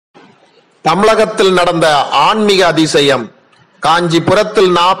தமிழகத்தில் நடந்த ஆன்மீக அதிசயம்.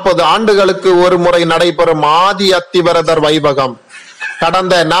 காஞ்சிபுரத்தில் 40 ஆண்டுகளுக்கு ஒரு முறை நடைபெறும் ஆதி அத்திவரதர் வைபகம்.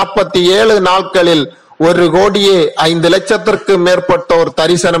 கடந்த 47 நாட்களில் 1,05,00,000 மேற்பட்டோர்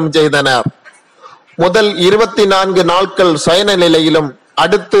தரிசனம் செய்தனர். முதல் 24 நாட்கள் சயன நிலையிலும்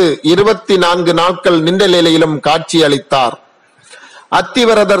அடுத்து 24 நாட்கள் நின்ற நிலையிலும் காட்சி அளித்தார்.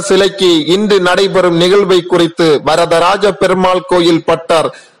 அத்திவரதர் சிலைக்கு இன்று நடைபெறும் நிகழ்வை குறித்து வரதராஜ பெருமாள் கோயில் பட்டர்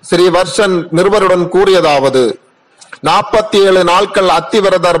ஸ்ரீ வர்ஷன் நிருபருடன் கூறியதாவது: 47 நாட்கள்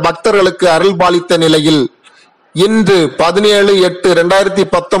அத்திவரதர் பக்தர்களுக்கு அருள்பாலித்த நிலையில் இன்று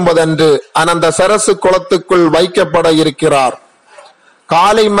 17/8/2019 அன்று தசரஸ குளத்துக்குள் வைக்கப்பட இருக்கிறார்.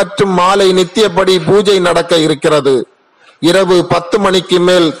 காலை மற்றும் மாலை நித்தியப்படி பூஜை நடக்க இருக்கிறது. இரவு 10 மணிக்கு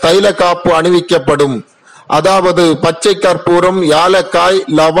மேல் தைல காப்பு அணிவிக்கப்படும். அதாவது பச்சை கற்பூரம், யாலக்காய்,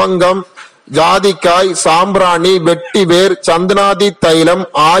 லவங்கம், ஜாதிக்காய், சாம்பிராணி, வெட்டிவேர், சந்தனாதி தைலம்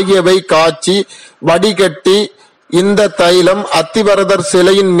ஆகியவை காய்ச்சி வடிகட்டி இந்த தைலம் அத்திவரதர்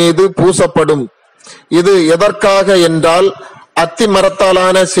சிலையின் மீது பூசப்படும். இது எதற்காக என்றால், அத்தி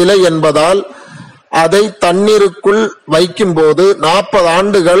மரத்தாலான சிலை என்பதால் அதை தண்ணீருக்குள் வைக்கும் போது 40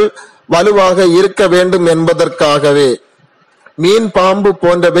 ஆண்டுகள் வலுவாக இருக்க வேண்டும் என்பதற்காகவே. மீன், பாம்பு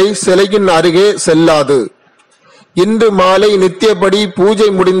போன்றவை சிலையின் அருகே செல்லாது. இன்று மாலை நித்தியப்படி பூஜை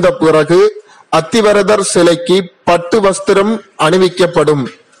முடிந்த பிறகு அத்திவரதர் சிலைக்கு பட்டு வஸ்திரம் அணிவிக்கப்படும்.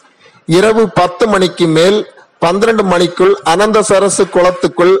 இரவு 10 மணிக்கு மேல் 12 மணிக்குள் தசரஸ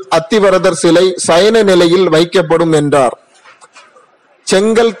குளத்துக்குள் அத்திவரதர் சிலை சயன நிலையில் வைக்கப்படும் என்றார்.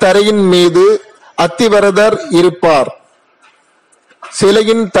 செங்கல் தரையின் மீது அத்திவரதர் இருப்பார்.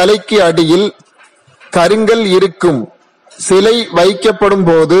 சிலையின் தலைக்கு அடியில் கருங்கல் இருக்கும். சிலை வைக்கப்படும்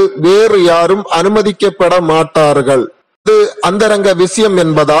போது வேறு யாரும் அனுமதிக்கப்பட மாட்டார்கள். இது அந்தரங்க விஷயம்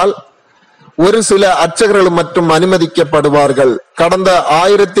என்பதால் ஒரு சில அர்ச்சகர்கள் மட்டும் அனுமதிக்கப்படுவார்கள். கடந்த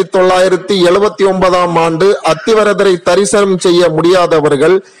 1979 ஆண்டு அத்திவரதரை தரிசனம் செய்ய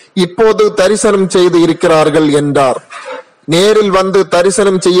முடியாதவர்கள் இப்போது தரிசனம் செய்து இருக்கிறார்கள் என்றார். நேரில் வந்து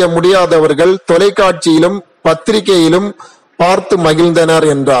தரிசனம் செய்ய முடியாதவர்கள் தொலைக்காட்சியிலும் பத்திரிகையிலும் பார்த்து மகிழ்ந்தனர்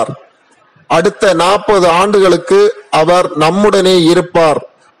என்றார். அடுத்த 40 ஆண்டுகளுக்கு அவர் நம்முடனே இருப்பார்,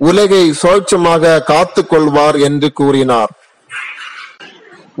 உலகை சோட்சமாக காத்து கொள்வார் என்று கூறினார்.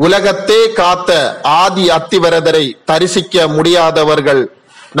 உலகத்தே காத்த ஆதி அத்திவரதரை தரிசிக்க முடியாதவர்கள்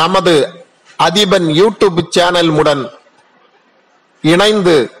நமது அதிபன் யூடியூப் சேனல் உடன்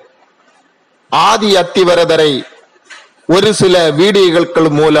இணைந்து ஆதி அத்திவரதரை ஒரு சில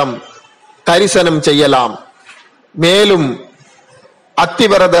வீடியோக்கள் மூலம் தரிசனம் செய்யலாம். மேலும்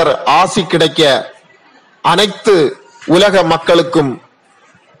அத்திவரதர் ஆசி கிடைக்க அனைத்து உலக மக்களுக்கும்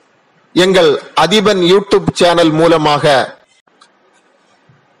எங்கள் அதிபன் யூடியூப் சேனல் மூலமாக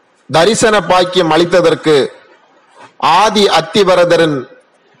தரிசன பாக்கியம் அளித்ததற்கு ஆதி அத்திவரதரின்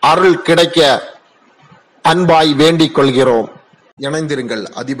அருள் கிடைக்க அன்பாய் வேண்டிக் கொள்கிறோம். இணைந்திருங்கள்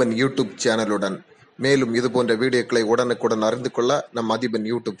அதிபன் யூடியூப் சேனலுடன். மேலும் இது போன்ற வீடியோக்களை உடனுக்குடன் அறிந்து கொள்ள நம் அதிபன்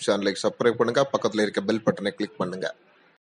யூடியூப் சேனலை சப்ஸ்கிரைப் பண்ணுங்க. பக்கத்தில் இருக்க பெல் பட்டனை கிளிக் பண்ணுங்க.